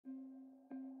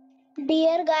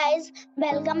Dear guys,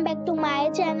 welcome back to my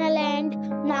channel and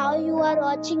now you are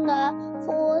watching a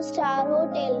 4-star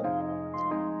hotel.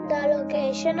 The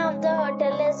location of the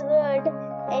hotel is good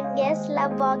and guests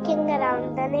love walking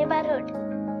around the neighborhood.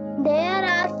 There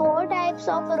are 4 types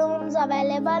of rooms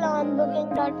available on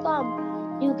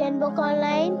booking.com. You can book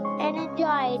online and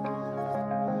enjoy it.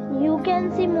 You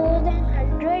can see more than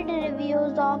 100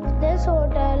 reviews of this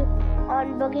hotel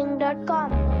on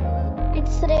booking.com.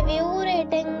 Its review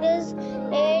rating is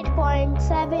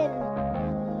 8.7,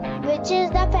 which is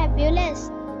the fabulous.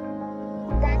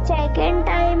 The check-in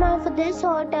time of this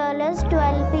hotel is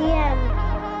 12 p.m.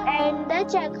 and the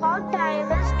check-out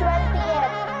time is 12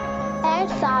 p.m.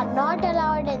 Pets are not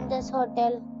allowed in this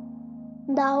hotel.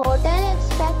 The hotel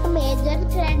accepts major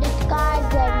credit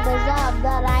cards and reserves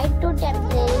the right to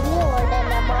temporarily hold an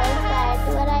amount prior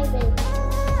to arrival.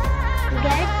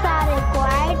 Guests are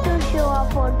required to show a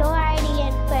photo ID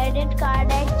and credit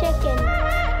card at check-in.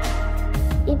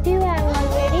 If you have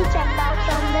already checked out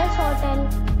from this hotel,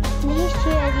 please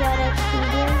share your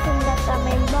experience in the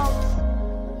comment box.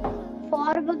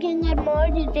 For booking or more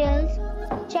details,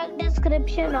 check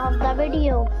description of the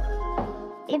video.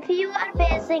 If you are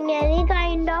facing any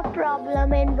kind of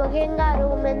problem in booking a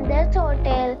room in this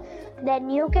hotel, then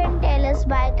you can tell us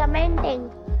by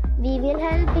commenting. We will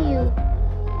help you.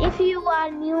 If you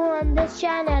are new on this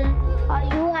channel or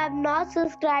you have not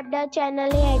subscribed our channel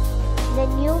yet,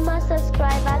 then you must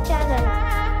subscribe our channel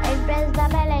and press the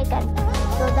bell icon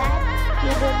so that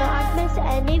you do not miss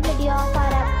any video of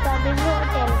our upcoming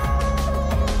hotel.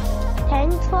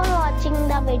 Thanks for watching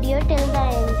the video till the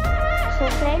end. So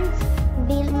friends,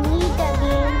 we'll meet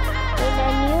again in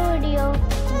a new video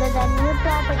with a new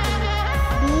property.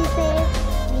 Be safe,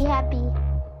 be happy.